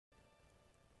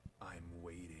I'm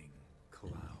waiting,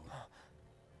 Cloud.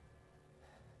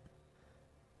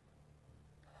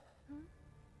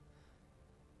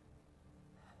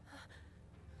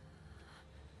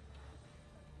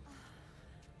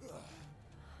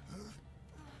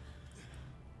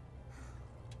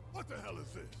 What the hell is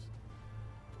this?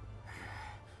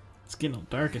 It's getting all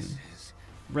dark and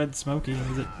red smoky.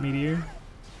 Is it meteor?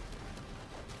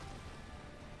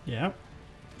 Yeah,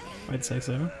 I'd say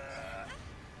so.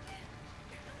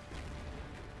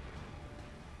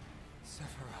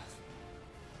 Sephiroth.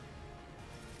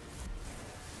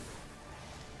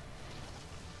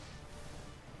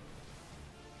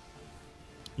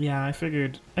 Yeah, I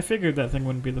figured that thing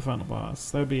wouldn't be the final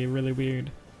boss. That would be really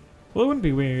weird. Well, it wouldn't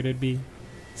be weird. It'd be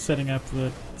setting up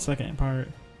the second part.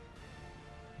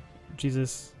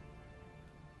 Jesus.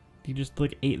 You just,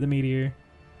 like, ate the meteor.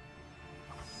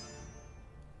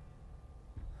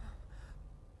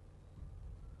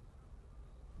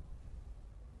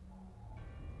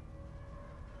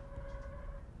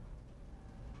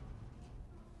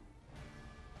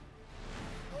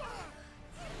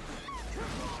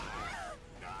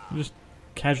 Just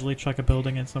casually chuck a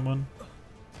building at someone.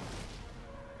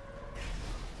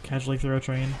 Casually throw a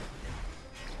train.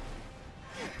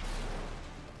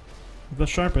 The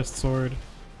sharpest sword.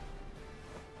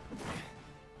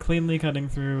 Cleanly cutting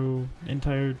through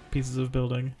entire pieces of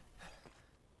building.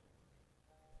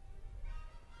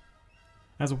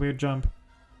 Has a weird jump.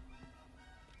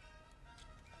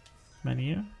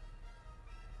 Menu?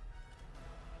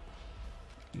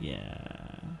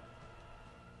 Yeah.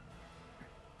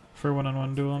 For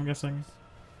one-on-one duel, I'm guessing.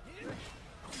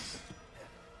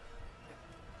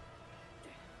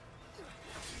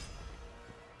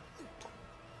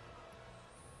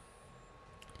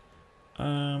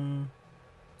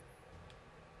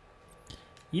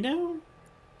 You know,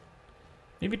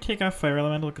 maybe take off Fire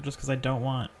Elemental just because I don't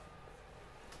want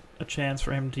a chance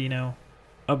for him to, you know,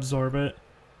 absorb it,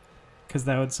 because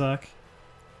that would suck.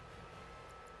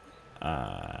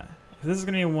 If this is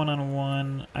going to be a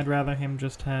one-on-one, I'd rather him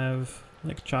just have,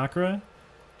 like, Chakra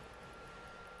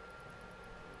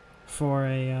for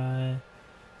a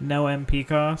no MP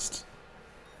cost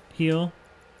heal.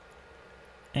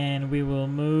 And we will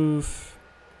move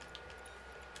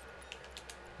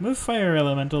Fire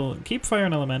Elemental, keep Fire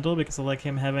and Elemental because I like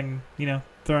him having, you know,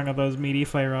 throwing up those meaty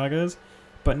Fire Agas.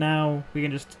 But now we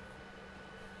can just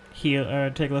heal,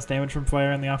 or take less damage from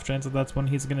Fire on the off chance that that's what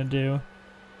he's going to do.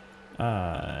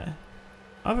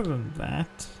 Other than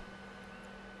that,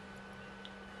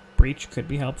 Breach could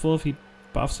be helpful if he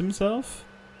buffs himself.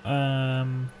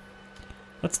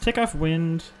 Let's take off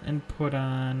Wind and put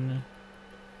on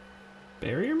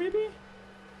Barrier, maybe?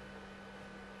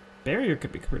 Barrier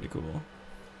could be pretty cool.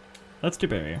 Let's do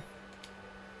Barrier.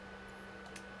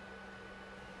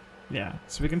 Yeah,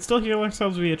 so we can still heal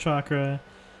ourselves via Chakra,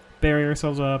 barrier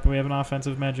ourselves up, and we have an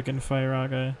offensive Magic and Fire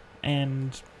Aga,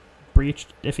 and Breach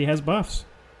if he has buffs.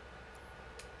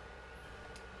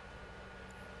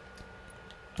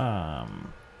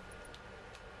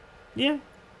 Yeah,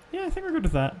 I think we're good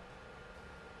with that.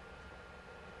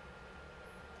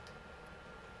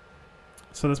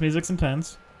 So this music's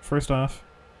intense, first off,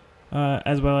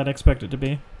 as well I'd expect it to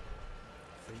be.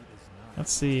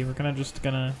 Let's see, we're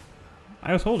gonna...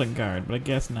 I was holding guard, but I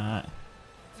guess not.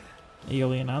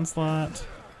 Aeolian Onslaught.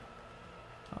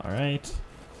 Alright.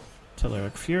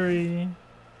 Telluric Fury.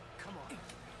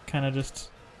 Kinda just...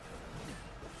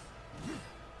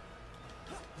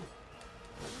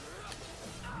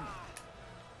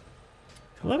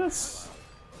 Let us...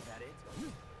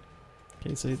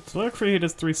 Okay, so Telluric Fury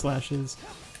does 3 slashes.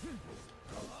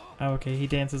 Oh, okay, he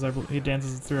dances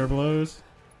through our blows.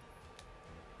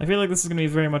 I feel like this is going to be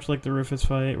very much like the Rufus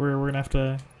fight, where we're going to have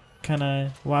to kind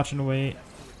of watch and wait.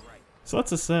 So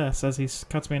let's assess as he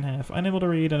cuts me in half. Unable to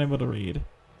read, unable to read.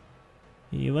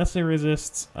 He lesser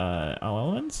resists all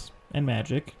elements and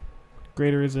magic.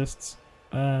 Greater resists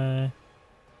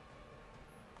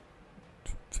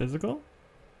physical?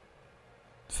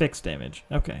 Fixed damage.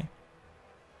 Okay.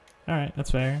 Alright,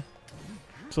 that's fair.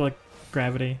 So like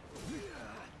gravity.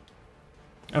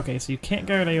 Okay, so you can't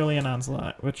guard Aeolian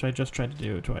Onslaught, which I just tried to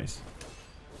do twice.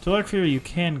 Telluric Fury you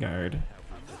can guard.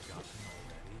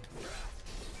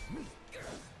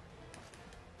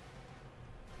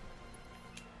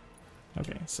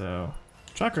 Okay, so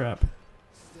Chakra up.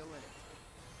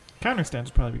 Counter stance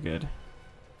would probably be good.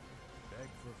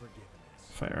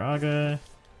 Fire Aga.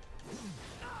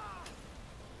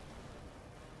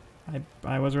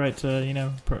 I was right to, you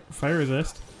know, fire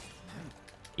resist.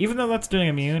 Even though that's doing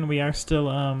immune, we are still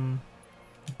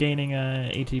gaining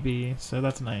ATB, so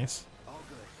that's nice.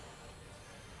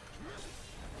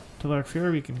 Telluric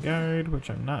Fury we can guard, which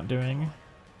I'm not doing.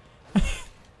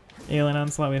 Alien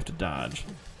Onslaught we have to dodge.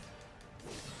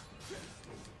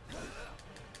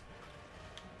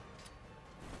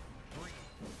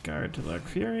 Guard Telluric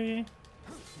Fury.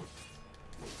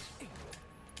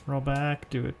 Roll back,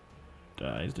 do it.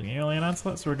 He's doing Alien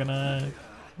Onslaught, so we're gonna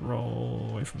roll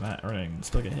away from that, or I can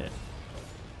still get hit.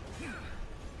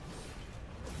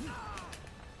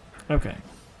 Okay.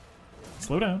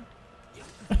 Slow down.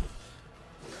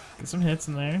 Get some hits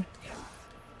in there.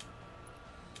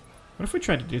 What if we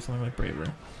tried to do something like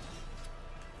Braver?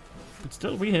 But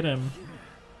still, we hit him.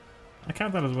 I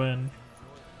count that as win.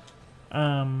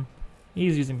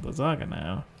 He's using Blizzaga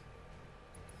now.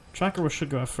 Chakra should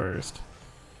go off first.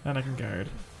 Then I can guard.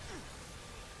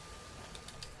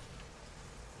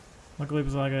 Luckily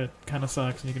Blizzaga kinda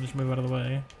sucks and you can just move out of the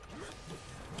way.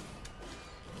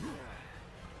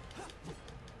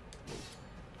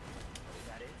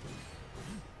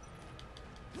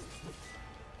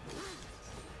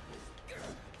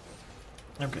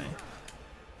 Okay.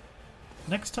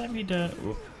 Next time he does...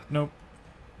 Nope.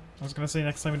 I was gonna say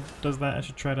next time he does that I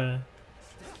should try to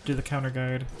do the counter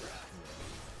guard.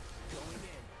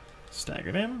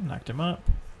 Staggered him, knocked him up.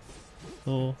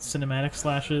 Little cinematic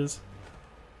slashes.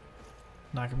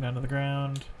 Knock him down to the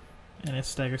ground. And his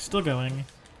stagger's still going.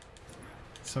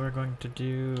 So we're going to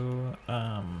do...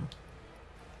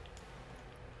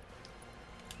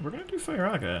 we're gonna do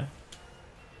Firaga.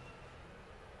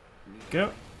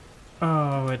 Go!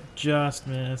 Oh, it just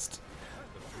missed.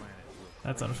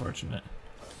 That's unfortunate.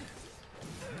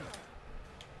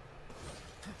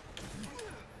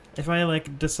 If I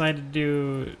like decide to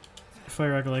do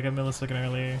Firaga like a millisecond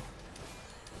earlier.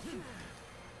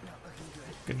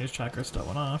 Good news, Chakra still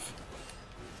went off.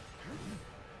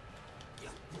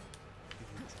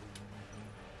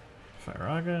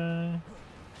 Firaga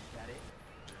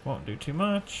won't do too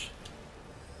much.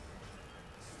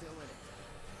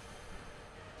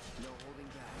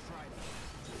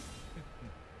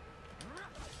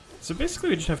 So basically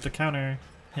we just have to counter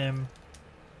him.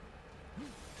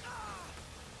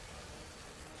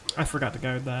 I forgot to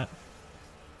guard that.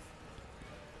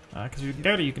 Because you can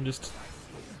guard it, you can just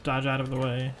dodge out of the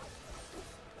way.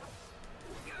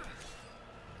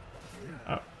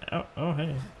 Oh,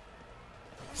 hey.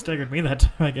 Staggered me that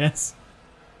time, I guess.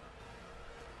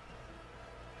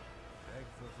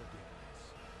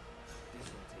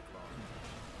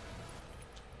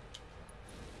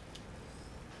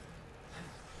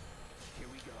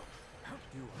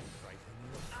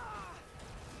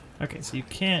 Okay, so you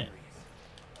can't...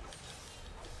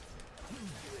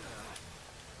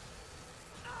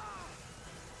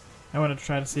 I want to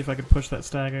try to see if I could push that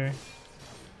stagger.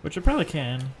 Which I probably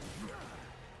can.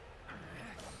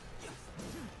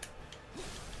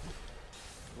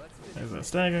 There's that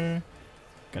stagger.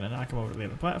 Gonna knock him over to the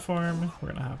other platform. We're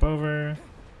gonna hop over.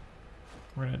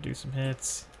 We're gonna do some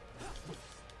hits.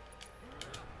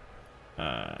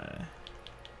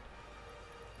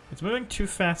 It's moving too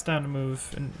fast down to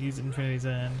move and use Infinity's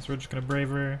End, so we're just gonna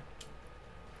Braver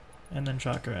and then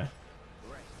Chakra.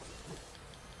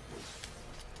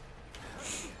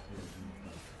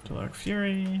 Telluric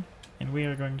Fury, and we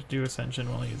are going to do Ascension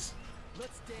while he's...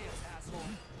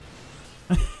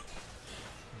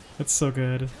 It's so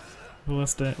good.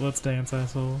 Let's dance,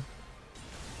 asshole.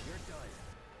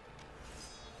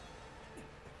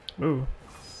 Ooh.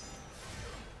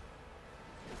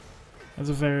 That's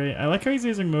a very... I like how he's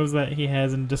using moves that he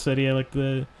has in Dissidia, like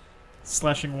the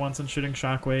slashing once and shooting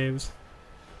shockwaves.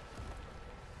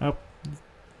 Oh.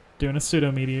 Doing a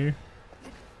pseudo meteor.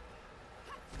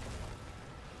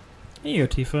 Hey, you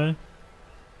go, Tifa.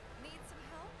 Need some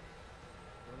help?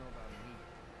 Don't know about me.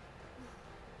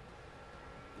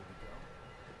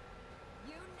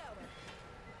 Here we go. You know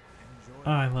it.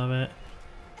 Oh, I love it.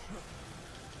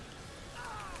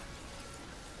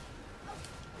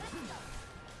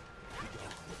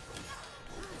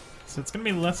 So it's gonna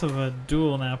be less of a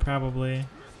duel now, probably.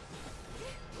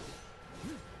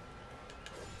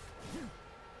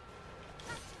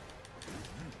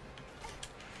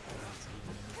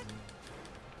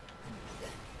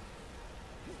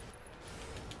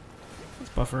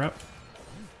 Let's buffer up.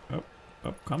 Oh,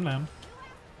 calm down.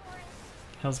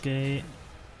 Hell's Gate.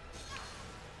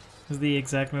 This is the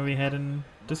exact move he had in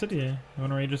Dissidia. The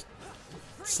one where he just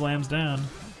slams down.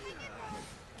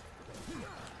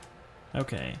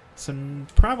 Okay, so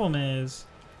problem is,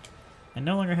 I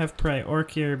no longer have Prey or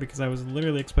Cure because I was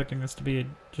literally expecting this to be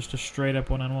just a straight up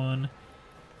one-on-one.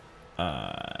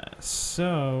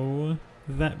 So,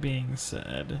 that being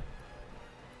said,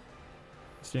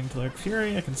 he's doing Telluric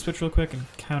Fury, I can switch real quick and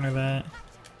counter that.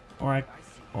 Or I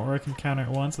Or I can counter it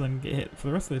once and then get hit for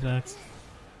the rest of the attacks.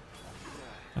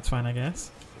 That's fine, I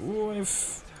guess. Ooh, I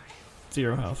have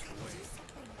 0 health.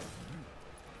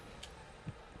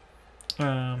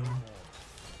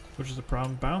 Which is a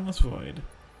problem. Boundless Void.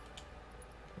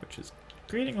 Which is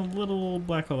creating a little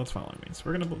black hole that's following me. So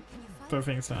we're gonna throw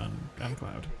things on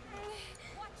Cloud.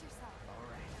 Watch yourself.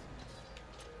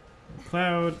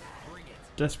 Cloud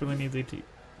desperately needs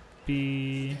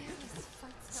ATB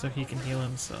so he can heal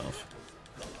himself.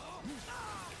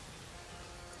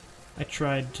 I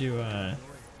tried to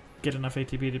get enough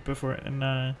ATB before,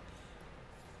 and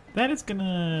that is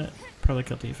gonna probably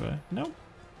kill Tifa. Nope.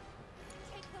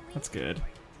 That's good.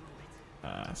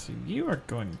 So you are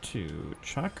going to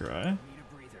Chakra.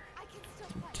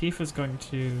 Tifa's going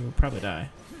to probably die.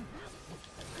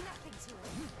 Nothing to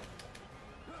it.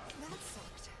 That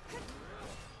sucked.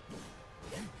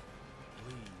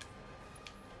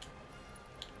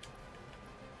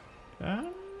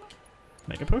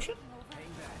 Mega Potion?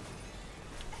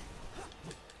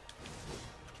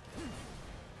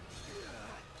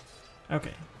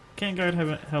 Okay. Can't guard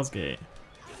Hell's Gate.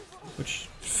 Which,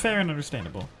 fair and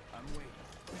understandable.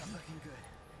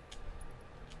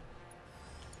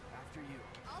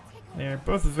 They're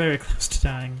both very close to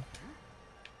dying.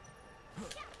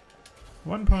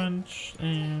 One punch,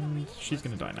 and she's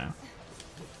gonna die now.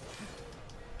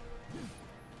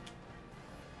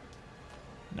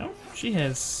 Nope, she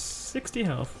has 60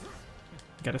 health.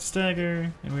 Got a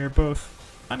stagger, and we are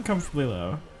both uncomfortably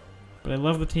low. But I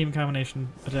love the team combination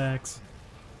attacks.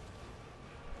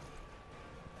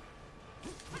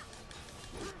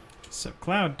 So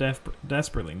Cloud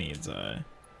desperately needs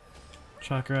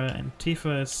Chakra, and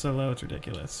Tifa is so low it's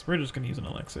ridiculous. We're just gonna use an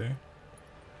elixir.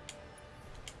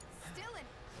 Still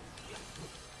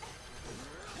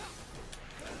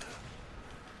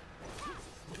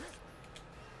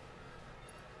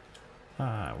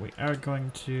in. We are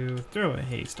going to throw a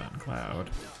haste on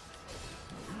Cloud.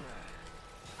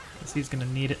 Because he's gonna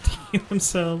need it to heal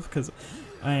himself, because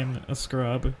I am a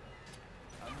scrub.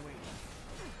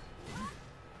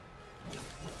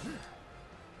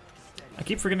 I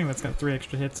keep forgetting that's got 3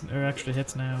 extra hits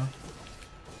now.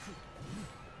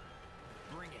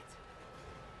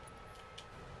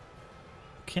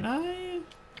 Can I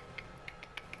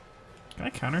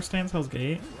counter stance Hell's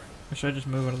Gate? Or should I just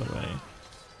move out of the way?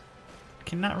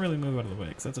 Cannot really move out of the way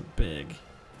because that's a big.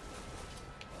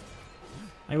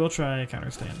 I will try counter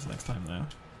stance next time though.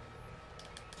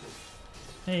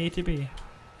 Hey, ATB.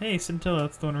 Hey, Scintilla,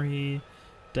 that's the one where he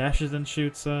dashes and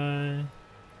shoots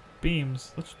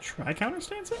beams. Let's try counter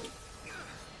stancing?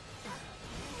 I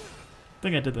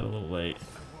think I did that a little late.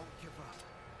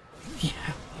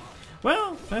 Yeah.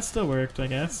 Well, that still worked, I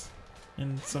guess.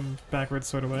 In some backwards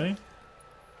sort of way.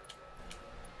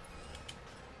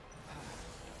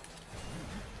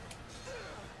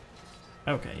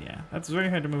 Okay, yeah. That's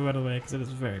very hard to move out of the way because it is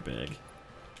very big.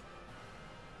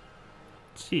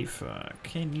 Tifa,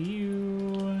 can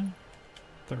you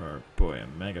throw our boy a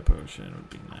Mega Potion? Would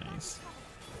be nice.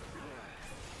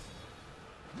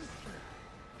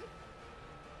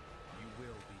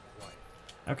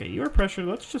 Okay, you are pressured.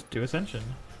 Let's just do Ascension.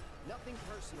 Nothing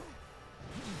personal.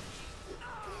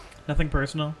 Nothing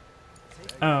personal?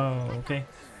 Oh, okay.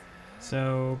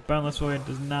 So, Boundless Void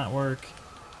does not work.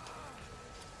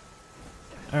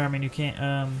 Or, I mean, you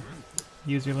can't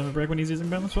use your Limit Break when he's using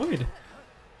Boundless Void.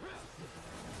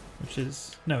 Which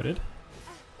is noted.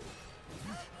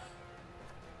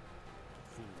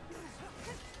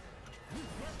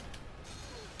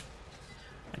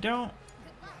 I don't...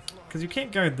 Because you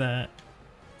can't guard that.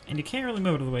 And you can't really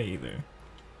move out of the way either.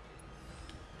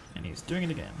 And he's doing it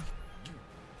again.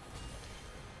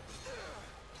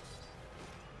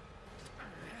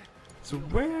 So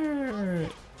where...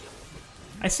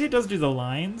 I see it does do the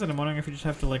lines, and I'm wondering if you just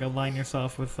have to like align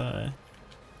yourself with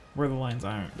where the lines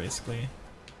aren't, basically.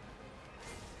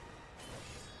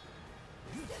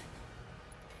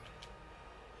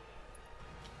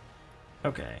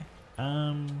 Okay.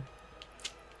 I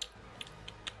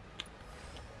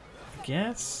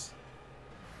guess.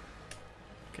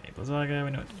 Okay, Blizzaga, we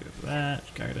know what to do with that.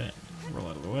 Just guard it. Roll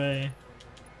out of the way.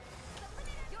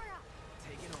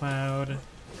 Cloud.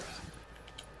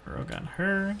 Rogue on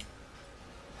her.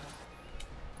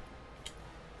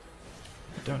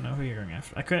 I don't know who you're going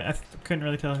after. I couldn't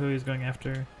really tell who he was going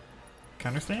after.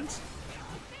 Counter stance?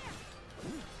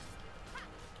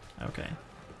 Okay.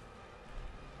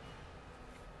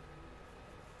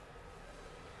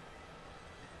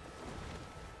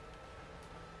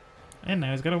 And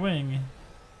now he's got a wing.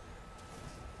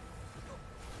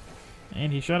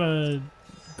 And he shot a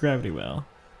gravity well.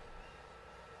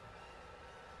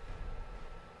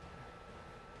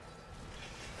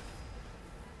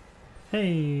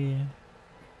 Hey!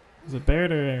 Is it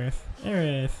Barrett or Aerith?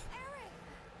 Aerith!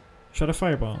 Shot a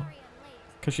fireball. Sorry I'm late.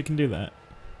 Because she can do that.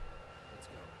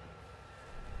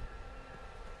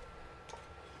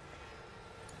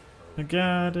 Oh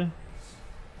god.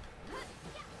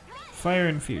 Fire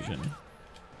infusion.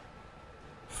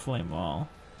 Flame wall.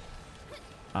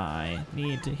 I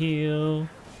need to heal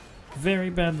very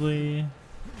badly.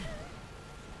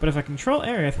 But if I control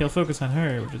Aerith, he'll focus on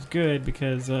her, which is good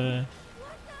because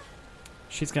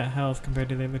she's got health compared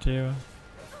to the other two.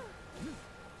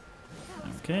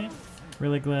 Okay.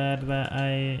 Really glad that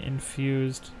I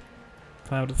infused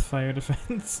Cloud with fire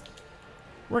defense.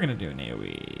 We're gonna do an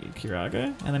AoE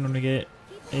Kiraga, and then when we get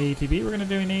ATB, we're gonna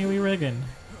do an AoE Regan.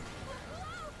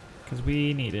 Because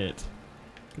we need it.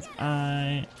 Because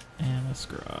I am a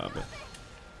scrub.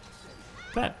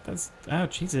 That's, oh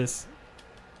Jesus.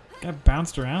 Got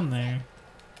bounced around there.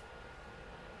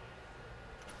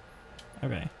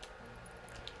 Okay.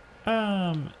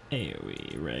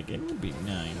 AoE Regan would be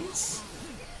nice.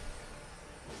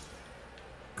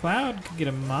 Cloud could get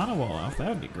a mono wall off, that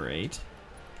would be great.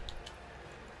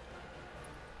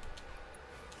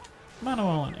 Mono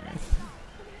wall on Earth.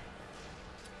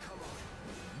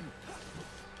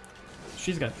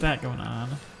 She's got that going on.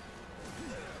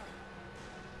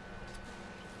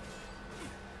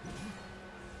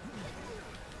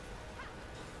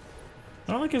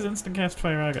 I don't like his instant cast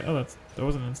Fire Aga. Oh, that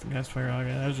wasn't instant cast Fire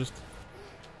Aga. That was just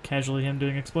casually him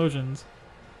doing explosions.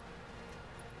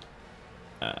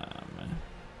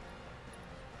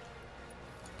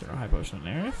 Throw a high potion on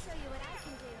I'll Aerith. show you what I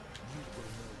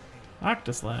can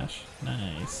do. Octoslash.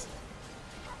 Nice.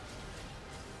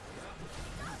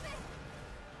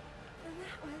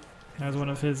 And that was That was one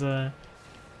of his, oh,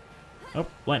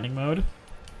 lightning mode.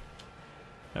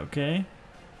 Okay.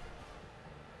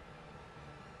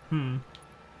 I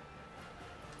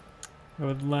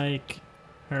would like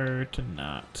her to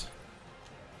not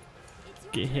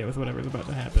get hit with whatever's about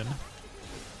to happen.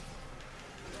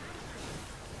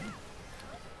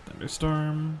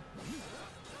 Thunderstorm.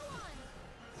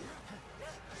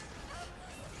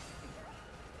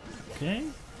 Okay.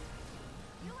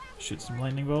 Shoot some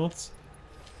lightning bolts.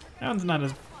 That one's not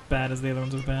as bad as the other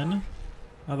ones have been.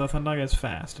 Although Thundaga is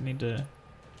fast. I need to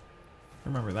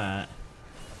remember that.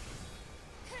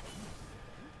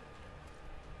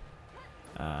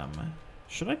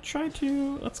 Should I try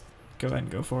to? Let's go ahead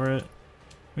and go for it.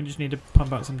 We just need to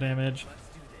pump out some damage.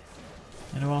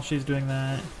 And while she's doing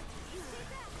that,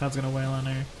 Cloud's gonna wail on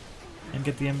her and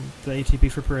get the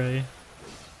ATB for prey.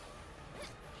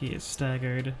 He is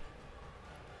staggered.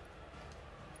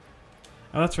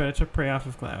 Oh, that's right. I took prey off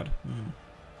of Cloud.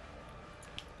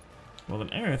 Well, then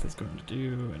Aerith is going to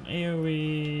do an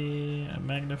AoE, a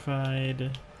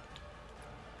magnified.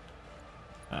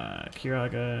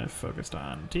 Kiraga focused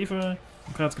on Tifa.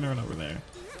 And Cloud's gonna run over there.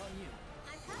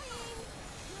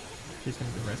 She's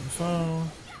gonna do Rise and Fall.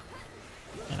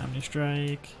 And Omni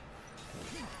Strike.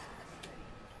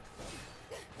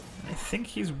 I think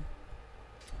he's.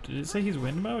 Did it say he's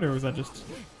wind mode, or was that just.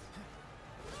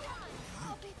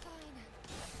 I'll be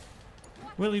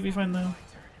fine. Will he be fine though?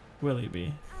 Will he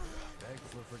be?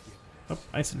 Oh,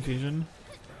 Ice Infusion.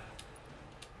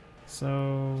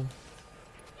 So.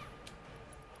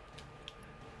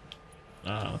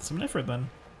 Let's summon Ifrit then.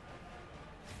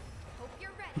 Hope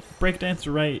you're ready.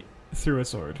 Breakdance right through a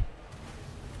sword.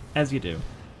 As you do.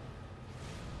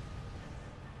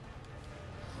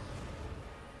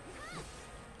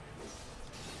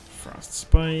 Frost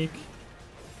Spike.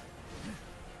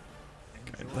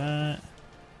 Got that.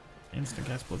 Instant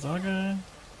cast Blizzaga.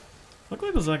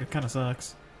 Luckily Blizzaga kinda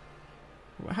sucks.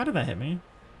 How did that hit me?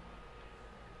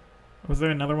 Was there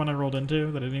another one I rolled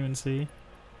into that I didn't even see?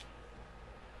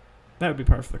 That would be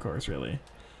par for the course, really.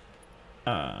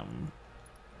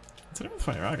 Let's hit him with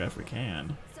Fire Aga if we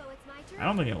can. So it's my turn. I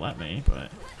don't think he'll let me, but...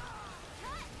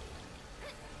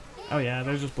 Oh yeah,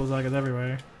 there's just Blizzagas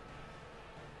everywhere.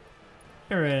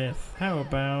 Aerith, how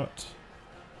about...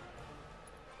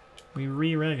 we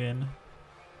re-Regan?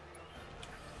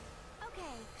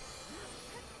 Okay.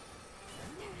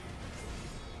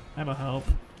 That'll help.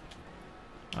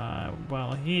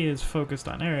 While he is focused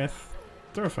on Aerith,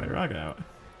 throw Fire Aga out.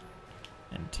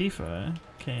 And Tifa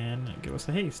can give us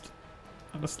a haste.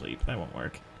 Not a sleep, that won't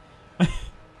work.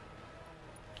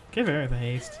 Give Aerith a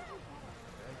haste.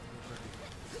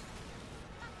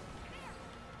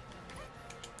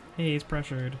 Hey, he's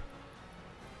pressured.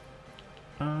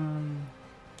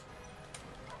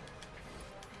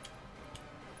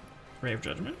 Ray of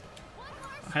Judgment?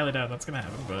 I highly doubt that's gonna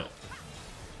happen, but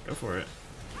go for it.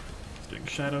 He's doing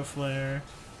Shadow Flare.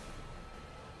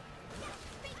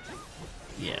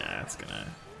 Yeah, it's gonna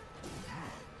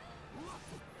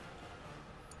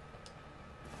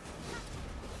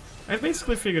I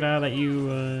basically figured out that you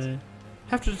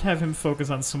have to just have him focus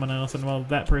on someone else, and while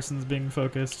that person's being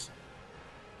focused,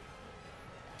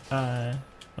 like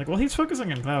while he's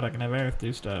focusing on Cloud, I can have Aerith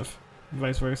do stuff, and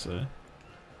vice versa.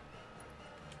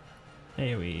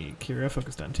 AoE Kira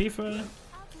focused on Tifa.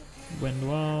 Wind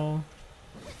Wall.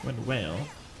 Wind Whale.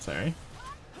 Sorry.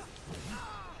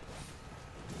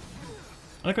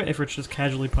 I like how Ifrit's just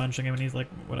casually punching him and he's like,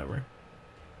 whatever.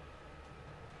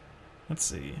 Let's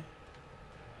see.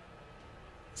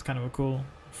 It's kind of a cool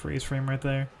freeze frame right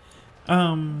there.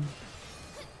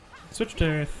 Switch to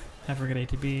Earth. Have her get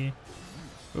ATB.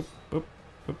 Oop, oop,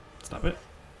 oop. Stop it.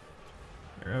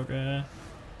 Yoga.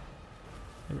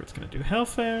 Maybe it's gonna do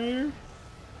Hellfire.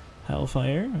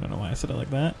 Hellfire. I don't know why I said it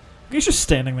like that. He's just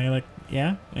standing there like,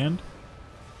 yeah, and?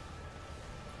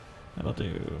 That'll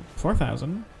do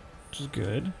 4,000, which is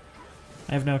good.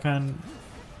 I have no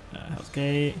Hell's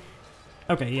Gate.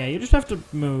 Okay, yeah, you just have to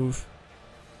move.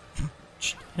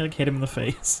 Like, hit him in the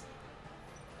face.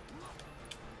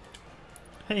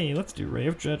 Hey, let's do Ray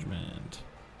of Judgment.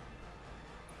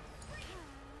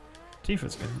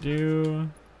 Tifa's gonna do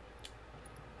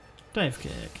Dive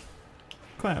Kick.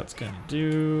 Cloud's gonna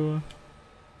do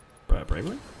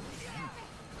Bravery.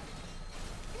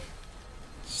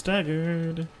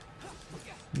 Staggered.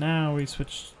 Now we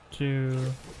switch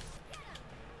to...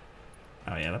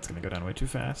 Oh yeah, that's gonna go down way too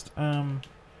fast. Dive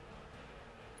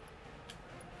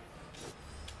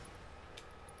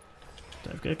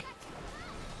Kick.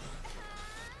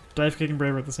 Dive Kick and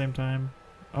Braver at the same time.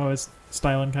 Oh, it's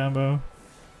styling combo.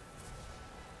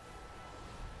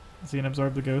 Is he gonna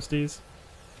absorb the ghosties?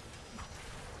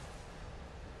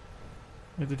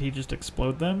 Or did he just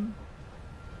explode them?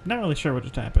 Not really sure what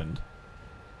just happened.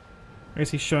 Or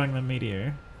is he showing them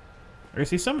Meteor? Or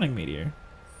is he summoning Meteor?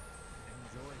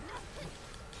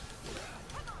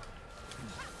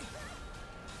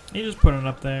 He just put it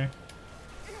up there.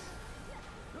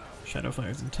 Shadow Flare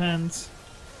is intense.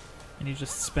 And he's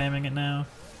just spamming it now.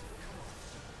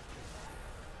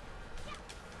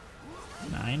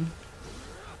 9.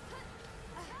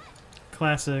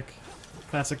 Classic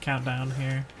countdown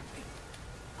here.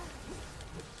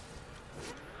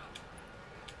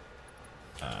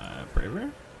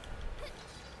 Braver?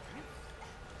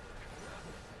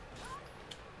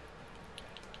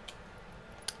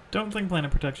 Don't think Planet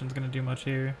Protection's gonna do much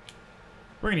here.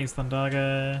 We're gonna use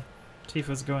Thundaga.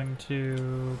 Tifa's going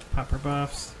to pop her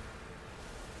buffs.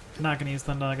 Not gonna use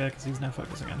Thundaga because he's now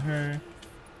focusing on her.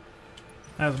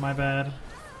 That was my bad.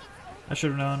 I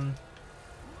should have known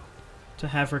to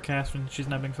have her cast when she's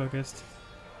not being focused.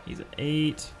 He's at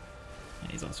 8.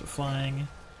 And he's also flying.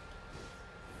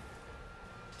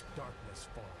 Darkness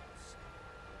falls.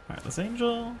 Heartless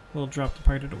Angel will drop the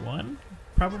party to 1,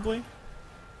 probably.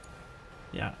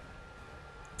 Yeah.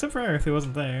 Except for Aerith, who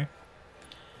wasn't there.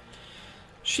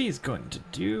 She's going to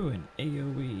do an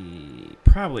AoE,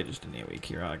 probably just an AoE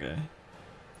Kiraga.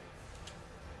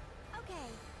 Okay.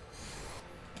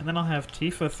 And then I'll have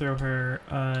Tifa throw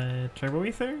her Turbo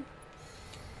Ether.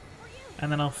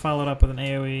 And then I'll follow it up with an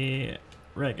AoE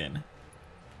Regan.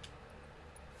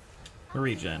 Or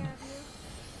Regen.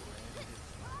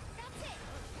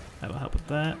 That'll help with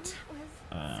that.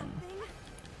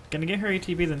 Gonna get her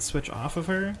ATB, then switch off of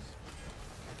her.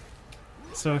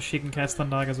 So she can cast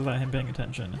Thundagas without him paying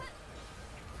attention.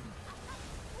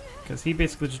 Because he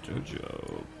basically just...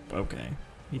 Okay.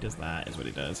 He does that, is what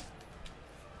he does.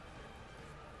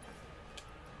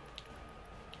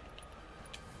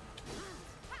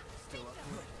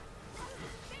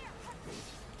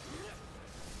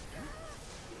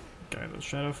 Got those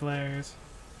Shadow Flares.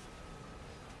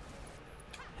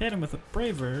 Hit him with a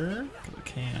Braver, because we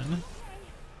can.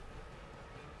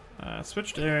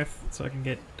 Switch to Aerith so I can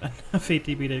get enough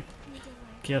ATB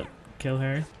to kill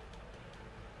her.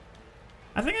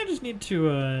 I think I just need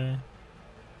to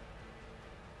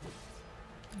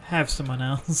have someone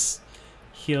else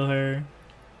heal her.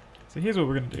 So here's what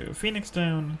we're gonna do. Phoenix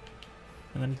down,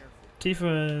 and then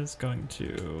Tifa is going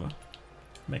to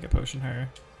Mega Potion her.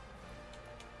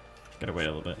 Gotta wait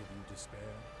a little bit.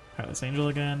 Heartless Angel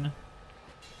again.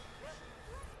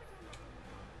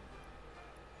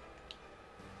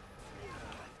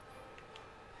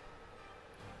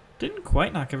 Didn't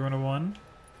quite knock everyone to 1,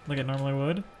 like it normally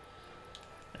would.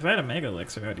 If I had a Mega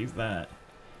Elixir, I'd use that.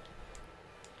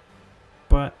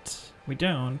 But we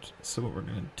don't, so what we're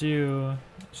gonna do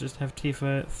is just have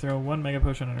Tifa throw 1 Mega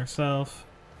Potion on herself.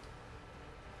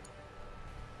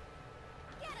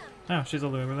 Oh, she's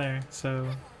all the way over there, so...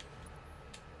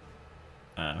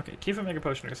 okay, Tifa Mega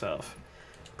Potion herself.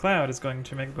 Cloud is going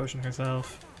to Mega Potion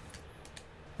herself.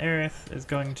 Aerith is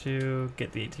going to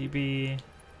get the ATB.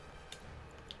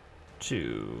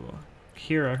 to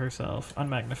Kira herself,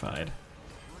 unmagnified.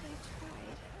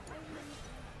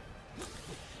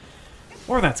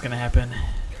 Or that's gonna happen.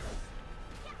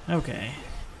 Okay.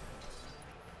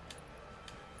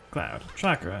 Cloud.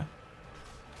 Chakra.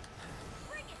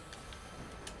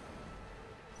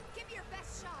 Give your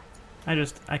best shot.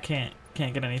 I can't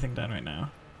get anything done right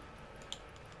now.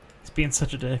 He's being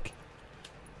such a dick.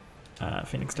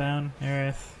 Phoenix down.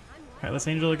 Aerith. Heartless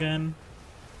Angel again.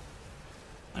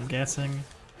 I'm guessing.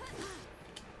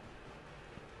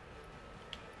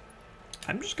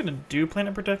 I'm just gonna do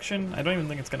Planet Protection. I don't even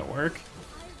think it's gonna work,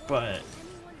 but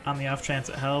on the off chance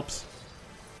it helps.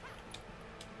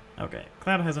 Okay,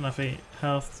 Cloud has enough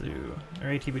health to, or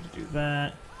ATB to do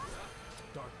that.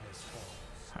 Darkness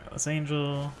falls. Heartless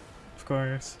Angel, of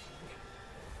course.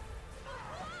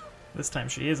 This time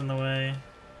she is in the way.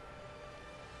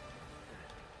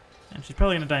 And she's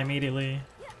probably gonna die immediately.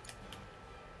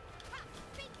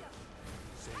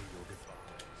 Say your goodbyes.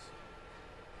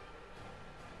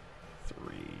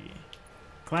 3.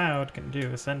 Cloud can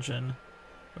do Ascension,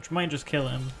 which might just kill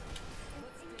him.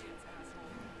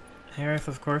 Aerith,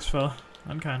 of course, fell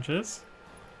unconscious.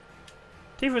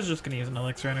 Tifa's just gonna use an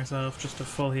elixir on herself, just a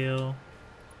full heal.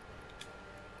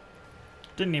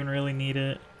 Didn't even really need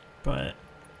it, but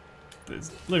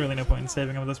there's literally no point in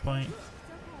saving him at this point.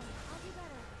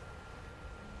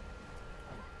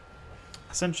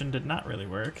 Ascension did not really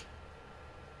work.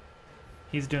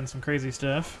 He's doing some crazy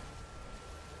stuff.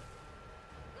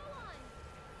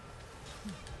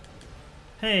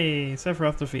 Hey,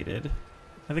 Sephiroth defeated.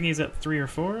 I think he's at 3 or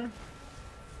 4.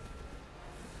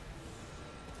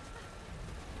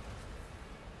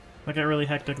 That got really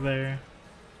hectic there.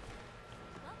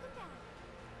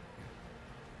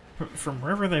 From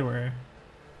wherever they were.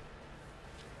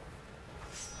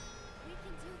 We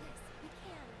can do this. We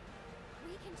can.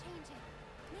 We can change it.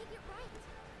 Make it right.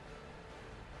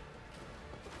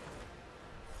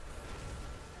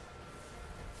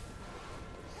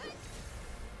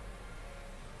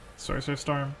 Sorcerer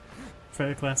Storm.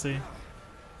 Very classy.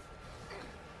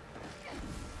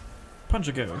 Punch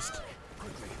a ghost.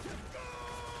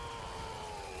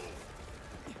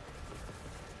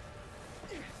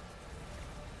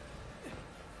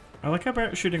 I like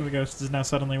how shooting the ghosts is now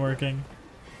suddenly working.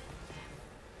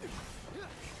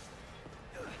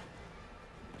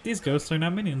 These ghosts are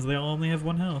now minions, they all only have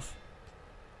 1 health.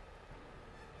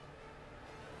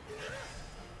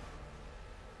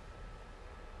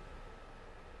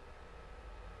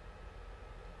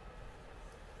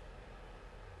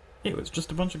 It was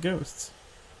just a bunch of ghosts.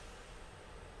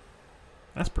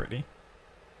 That's pretty.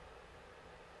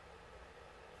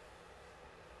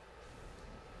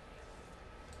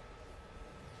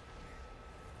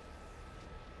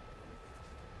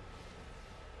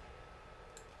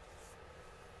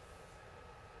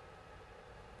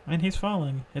 And he's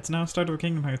falling. It's now start of a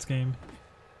Kingdom Hearts game.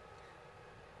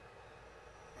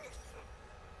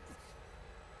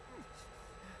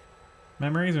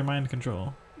 Memories or mind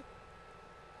control?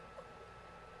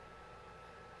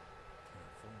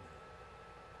 Careful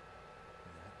now.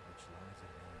 That which lies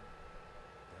ahead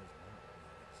does not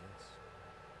yet exist.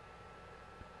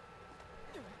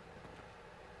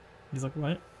 He's like,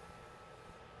 what?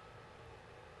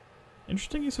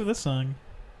 Interesting use of this song.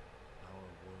 Our world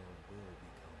will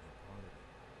become a part of it one day,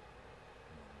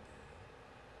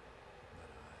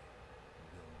 but I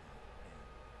will not end.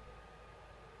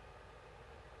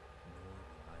 Nor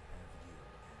will I have you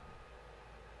end.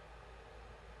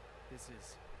 This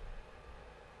is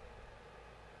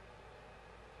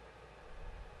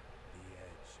The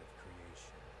edge of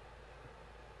creation.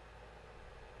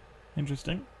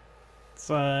 Interesting. It's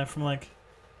from Lend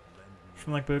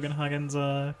me Bugenhagen's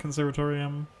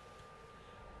conservatorium.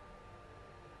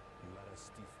 Let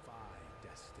us defy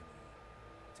destiny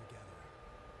together.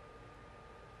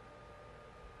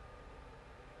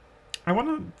 I want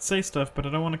to say stuff, but I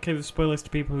don't want to give spoilers to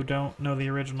people who don't know the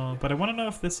original. But I want to know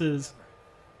if this is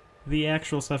the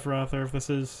actual Sephiroth or if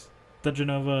this is the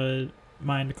Genova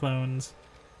mind clones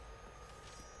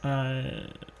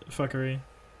fuckery.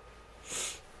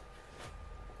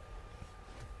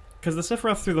 Because the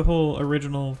Sephiroth through the whole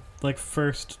original, like,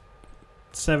 first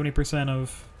 70%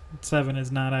 of 7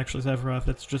 is not actually Sephiroth.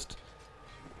 It's just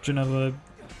Genova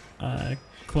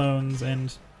clones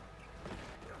and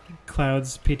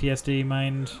Cloud's PTSD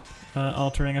mind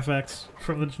altering effects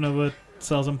from the Genova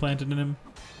cells implanted in him.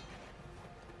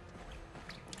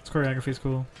 Its choreography's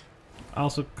cool.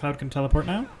 Also, Cloud can teleport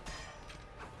now.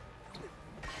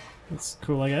 That's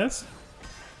cool, I guess.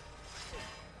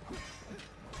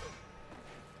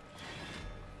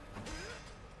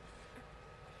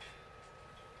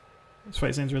 This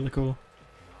fight scene's really cool. Not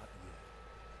yet.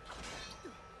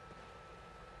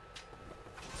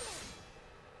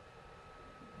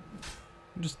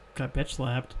 got bitch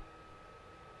slapped.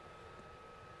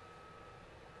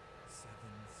 7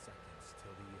 seconds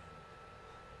till the end.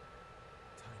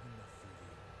 Time enough for you,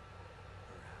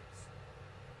 perhaps.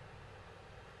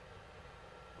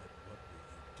 But what will you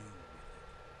do with it?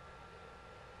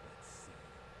 Let's see.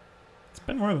 It's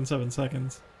been more than 7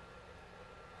 seconds.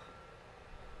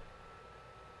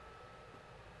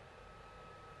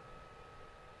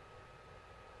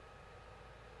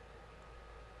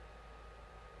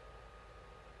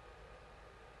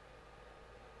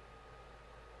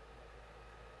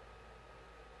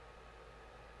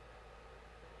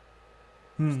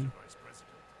 Mr. Vice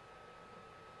President.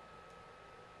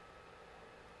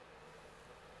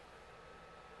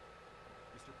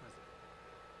 Mr. President.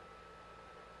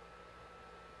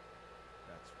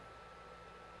 That's right.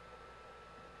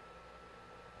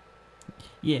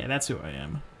 Yeah, that's who I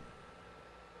am.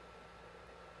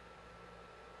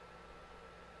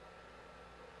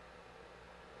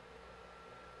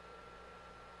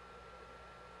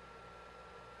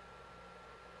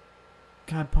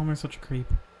 God, Palmer's such a creep.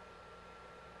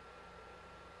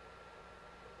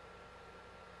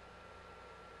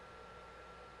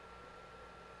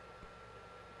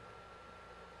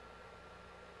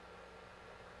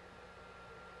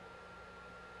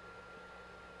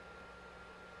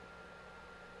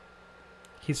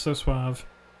 He's so suave.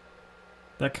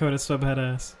 That coat is so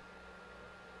badass.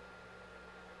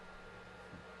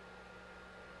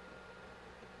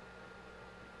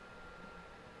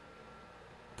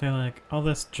 They're like, all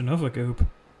this Genova goop.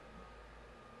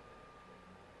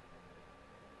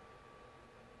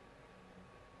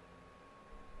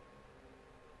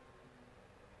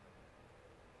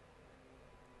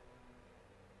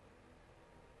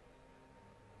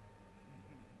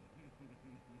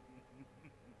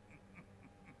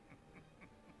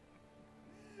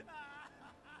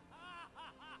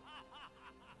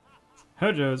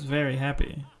 Hojo is very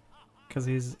happy because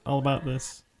he's all about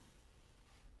this.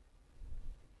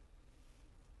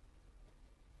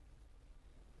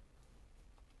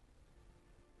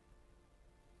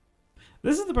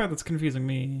 This is the part that's confusing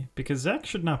me because Zack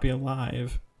should not be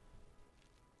alive.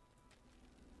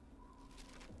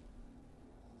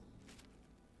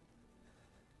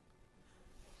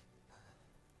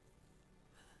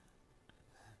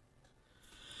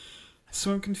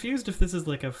 So I'm confused if this is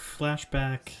like a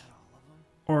flashback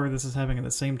or this is happening at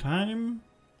the same time.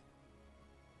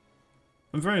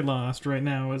 I'm very lost right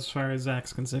now as far as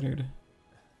Zack's considered.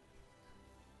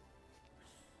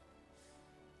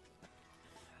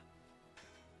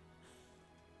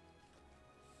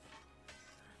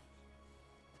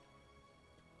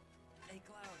 Hey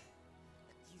Cloud,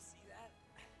 do you see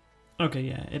that? Okay,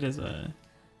 yeah, it is a...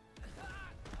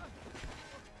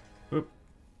 Oop.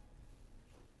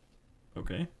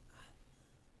 Okay.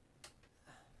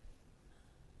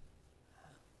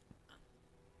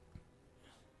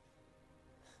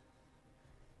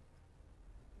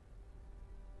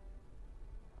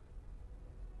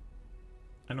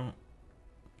 I don't...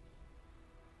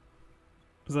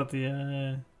 Is that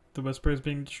the Whispers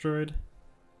being destroyed?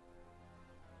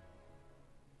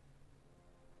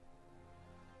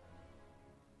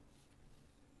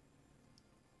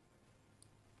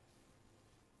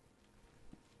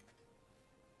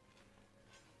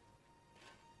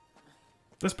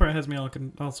 This part has me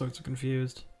all sorts of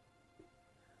confused.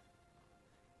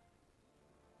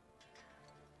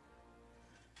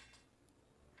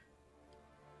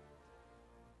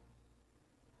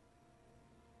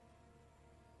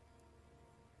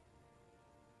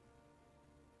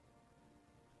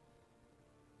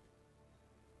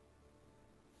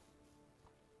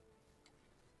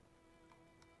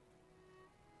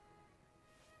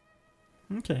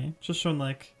 Okay, just showing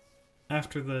like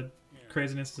after the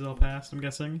craziness is all past, I'm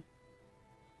guessing.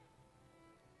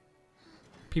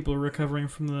 People are recovering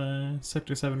from the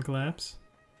Sector 7 collapse.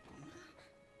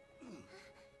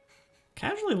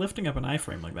 Casually lifting up an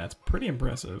iframe like that's pretty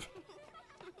impressive.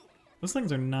 Those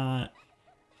things are not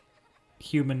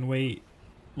human weight,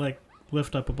 like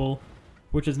lift upable,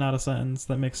 which is not a sentence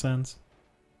that makes sense.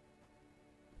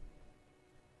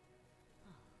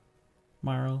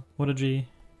 Marl, what a G.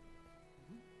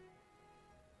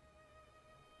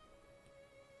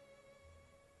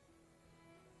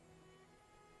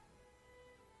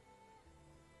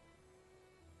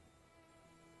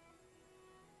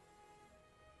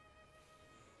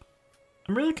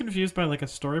 I'm really confused by like a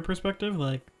story perspective.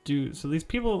 Like, so these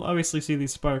people obviously see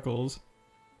these sparkles,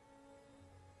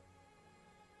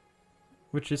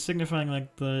 which is signifying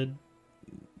like the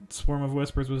swarm of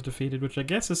whispers was defeated, which I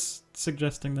guess is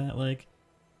suggesting that like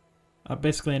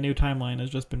basically a new timeline has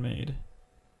just been made.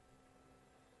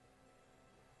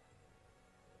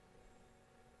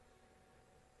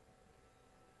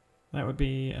 That would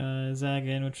be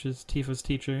Zagan, which is Tifa's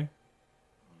teacher.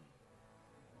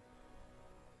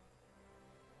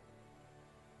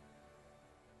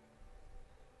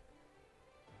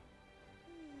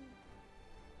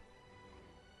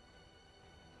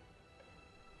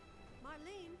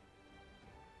 Marlene.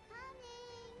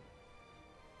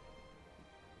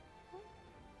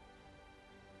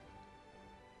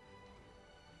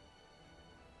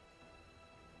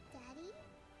 Daddy?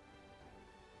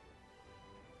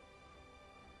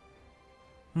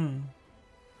 Hmm.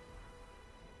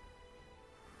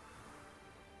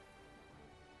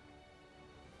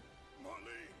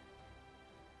 Marlene!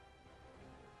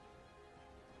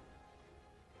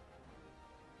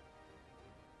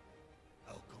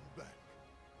 I'll come back.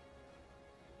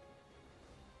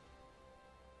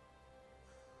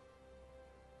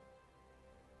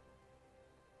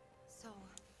 So,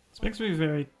 This makes me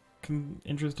very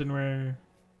interested in where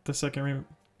the second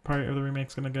part of the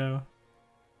remake's gonna go.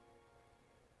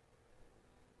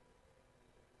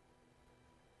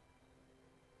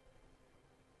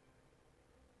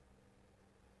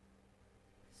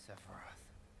 Sephiroth.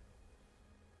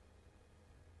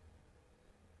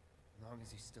 As long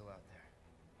as he's still out there.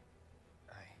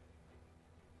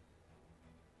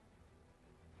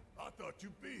 I thought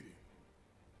you beat him.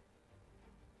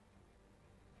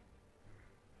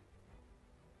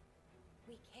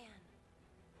 we can.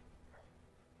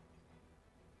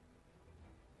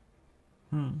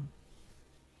 Hmm.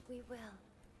 We will.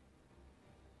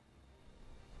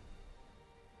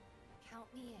 Count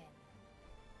me in.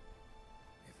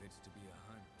 If it's to be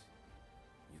a hunt,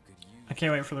 you could use. I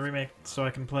can't wait for the remake so I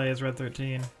can play as Red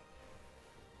 13.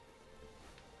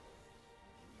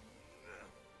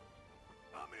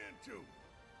 I'm in too.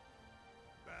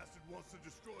 Bastard wants to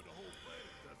destroy the whole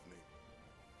planet, doesn't he?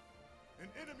 An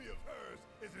enemy of hers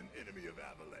is an enemy of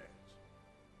Avalanche.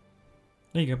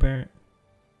 There you go, Barrett.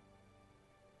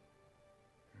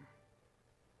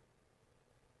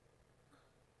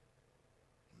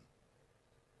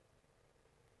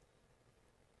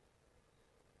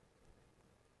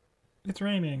 It's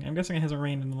raining. I'm guessing it hasn't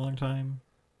rained in a long time.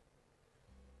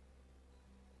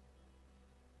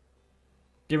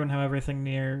 Given how everything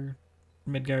near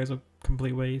Midgar is a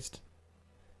complete waste.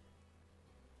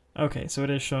 Okay, so it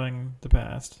is showing the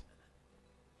past.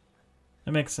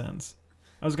 That makes sense.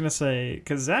 I was gonna say,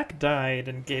 because Zack died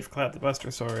and gave Cloud the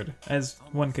Buster Sword, as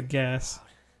one could guess.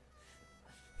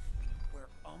 We're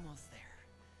almost there.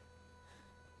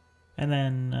 And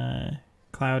then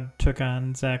Cloud took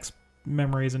on Zack's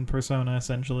memories and persona,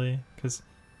 essentially, because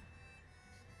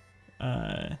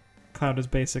Cloud is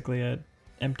basically a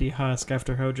empty husk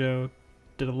after Hojo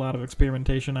did a lot of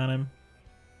experimentation on him.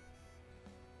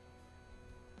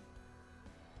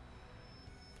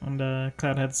 And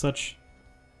Cloud had such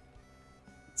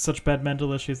bad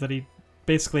mental issues that he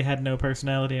basically had no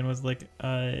personality and was like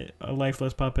a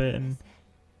lifeless puppet and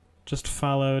just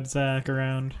followed Zack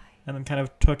around and then kind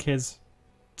of took his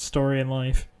story in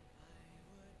life.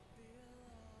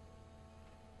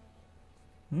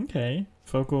 Okay,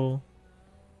 focal.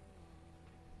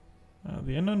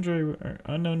 The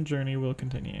unknown journey will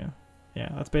continue.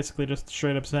 Yeah, that's basically just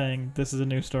straight up saying this is a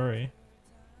new story.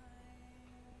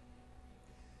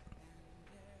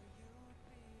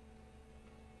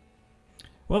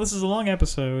 Well, this is a long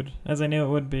episode, as I knew it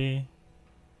would be.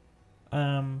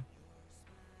 Thank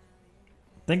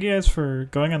you guys for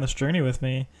going on this journey with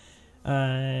me.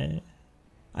 I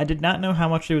did not know how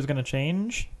much it was going to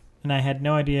change, and I had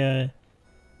no idea.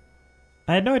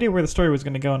 I had no idea where the story was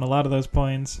going to go on a lot of those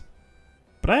points,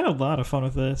 but I had a lot of fun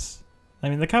with this. I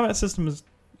mean, the combat system is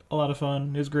a lot of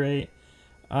fun. It was great.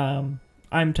 I'm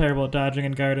terrible at dodging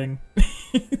and guarding.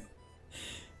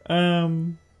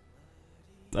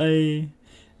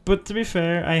 But to be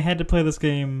fair, I had to play this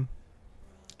game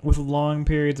with long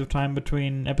periods of time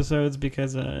between episodes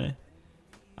because I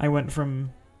went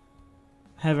from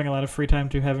having a lot of free time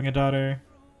to having a daughter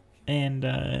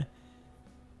and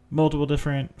multiple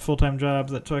different full-time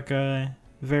jobs that took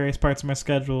various parts of my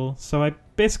schedule. So I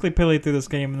basically played through this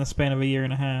game in the span of a year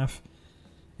and a half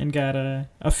and got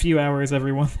a few hours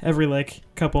every like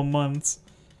couple months.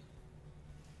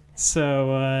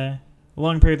 So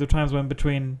long periods of times went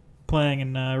between playing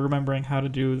and remembering how to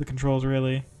do the controls,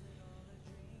 really.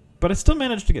 But I still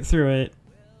managed to get through it.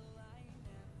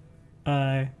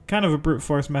 Kind of a brute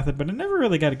force method, but I never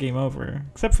really got a game over.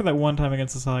 Except for that one time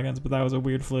against the Saugons, but that was a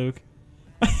weird fluke.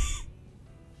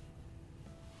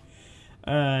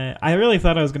 I really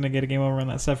thought I was going to get a game over on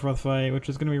that Sephiroth fight, which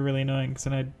was going to be really annoying, because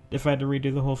then if I had to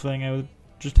redo the whole thing, I would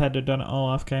just had to have done it all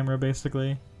off camera,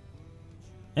 basically.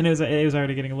 And it was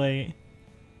already getting late.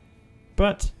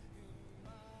 But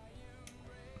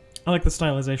I like the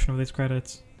stylization of these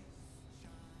credits.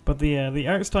 But the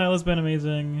art style has been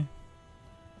amazing.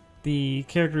 The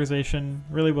characterization,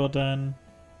 really well done.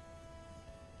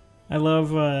 I love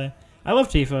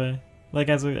Tifa, like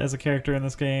as a character in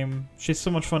this game. She's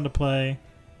so much fun to play.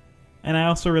 And I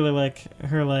also really like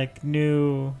her like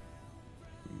new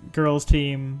girls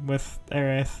team with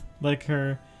Aerith,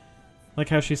 like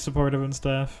how she's supportive and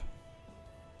stuff.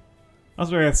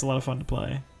 Also, Aerith's a lot of fun to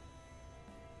play.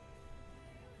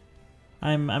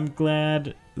 I'm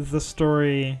glad the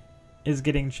story is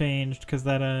getting changed because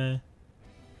that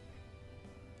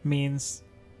means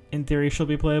in theory she'll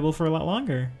be playable for a lot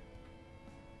longer.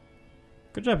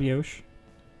 Good job, Yosh.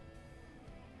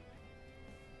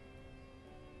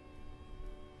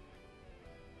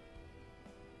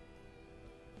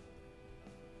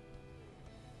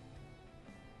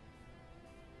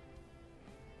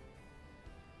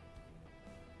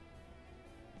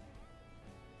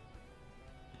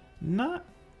 Not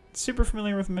super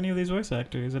familiar with many of these voice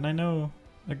actors, and I know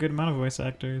a good amount of voice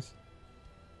actors.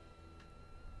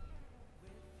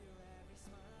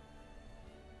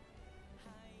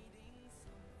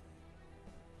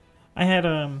 I had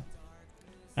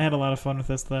a lot of fun with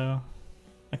this though.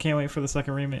 I can't wait for the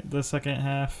second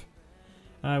half,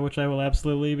 which I will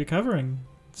absolutely be covering.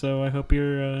 So I hope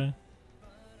you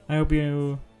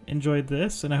enjoyed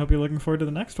this, and I hope you're looking forward to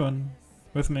the next one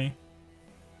with me.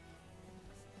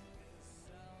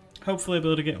 Hopefully I'll be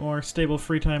able to get more stable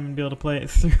free time and be able to play it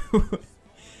through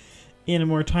in a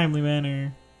more timely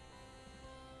manner.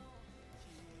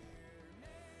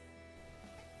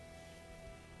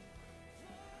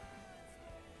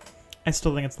 I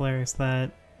still think it's hilarious that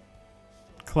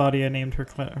Claudia named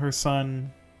her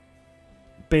son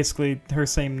basically her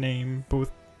same name, but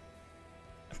with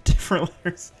different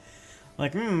letters.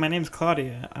 Like, my name's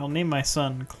Claudia. I'll name my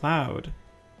son Cloud.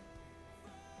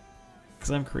 Because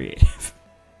I'm creative.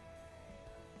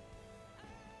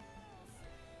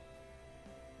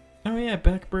 Oh yeah,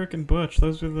 Backbrook and Butch.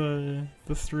 Those were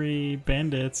the three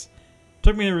bandits.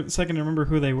 Took me a second to remember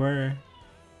who they were.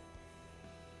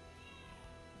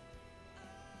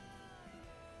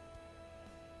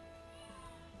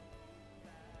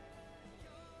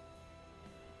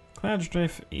 Cloud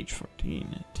Strife age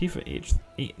 14, Tifa age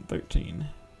 8 and 13,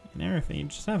 and Aerith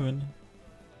age 7.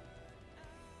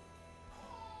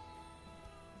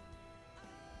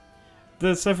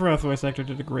 The Sephiroth voice actor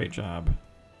did a great job.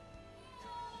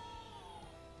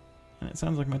 And it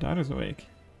sounds like my daughter's awake.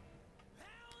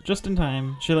 Just in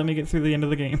time. She let me get through the end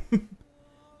of the game.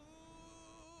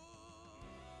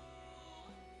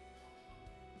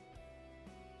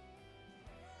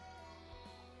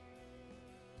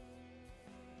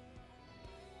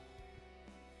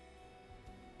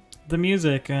 The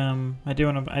music, I do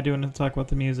want to talk about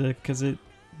the music because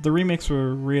the remakes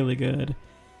were really good.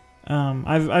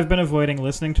 I've been avoiding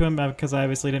listening to them because I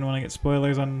obviously didn't want to get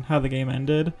spoilers on how the game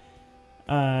ended.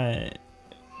 But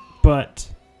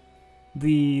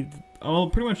pretty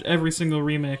much every single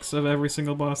remix of every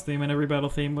single boss theme and every battle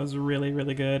theme was really,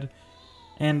 really good.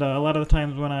 And a lot of the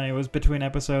times when I was between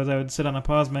episodes, I would sit on a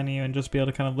pause menu and just be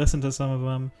able to kind of listen to some of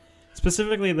them.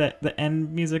 Specifically, the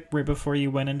end music right before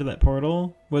you went into that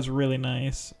portal was really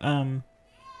nice. I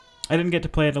didn't get to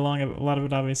play it a lot of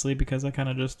it, obviously, because I kind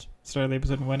of just started the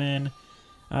episode and went in.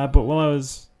 But while I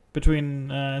was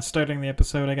between starting the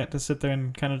episode, I got to sit there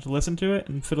and kind of listen to it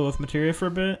and fiddle with materia for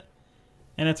a bit.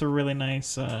 And it's a really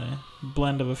nice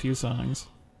blend of a few songs.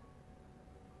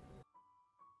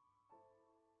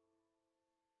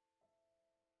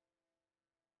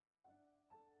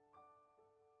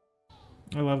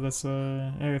 I love this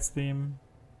Aerith theme.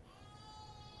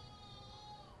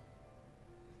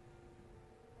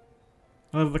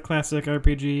 I love the classic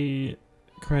RPG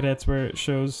credits where it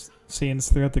shows scenes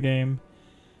throughout the game.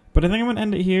 But I think I'm going to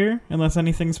end it here, unless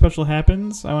anything special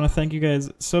happens. I want to thank you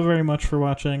guys so very much for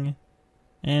watching,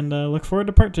 and look forward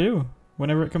to part 2,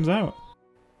 whenever it comes out.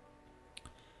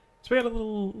 So we got a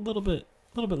little bit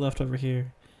left over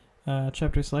here.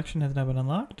 Chapter selection has now been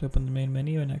unlocked. Open the main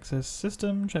menu and access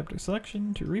System, Chapter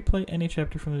Selection to replay any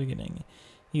chapter from the beginning.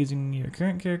 Using your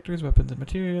current characters, weapons, and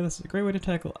materia, this is a great way to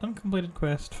tackle uncompleted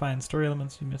quests, find story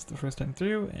elements you missed the first time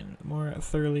through, and more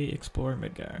thoroughly explore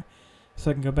Midgar.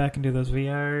 So I can go back and do those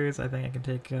VRs. I think I can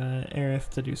take Aerith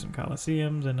to do some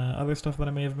Colosseums and other stuff that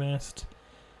I may have missed.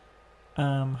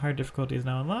 Hard difficulty is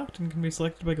now unlocked and can be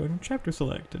selected by going to Chapter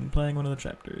Select and playing one of the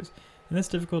chapters. In this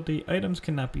difficulty, items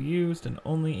cannot be used and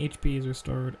only HP is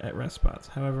restored at rest spots.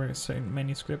 However, certain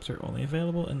manuscripts are only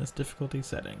available in this difficulty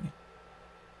setting.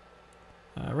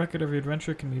 Record of your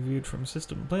adventure can be viewed from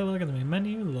System Play Log in the main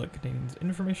menu. The log contains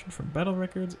information from battle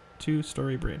records to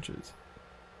story branches.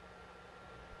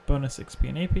 Bonus XP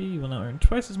and AP. You will now earn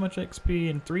twice as much XP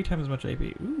and 3 times as much AP.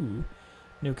 Ooh.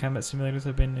 New combat simulators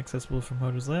have been accessible from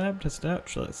Hojo's lab. Test it out.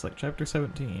 Select Chapter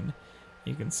 17.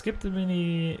 You can skip the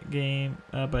mini game,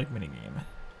 bike mini game.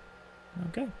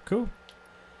 Okay, cool.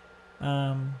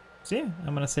 So yeah,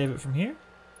 I'm gonna save it from here.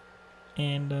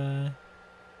 And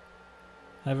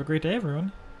have a great day,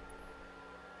 everyone.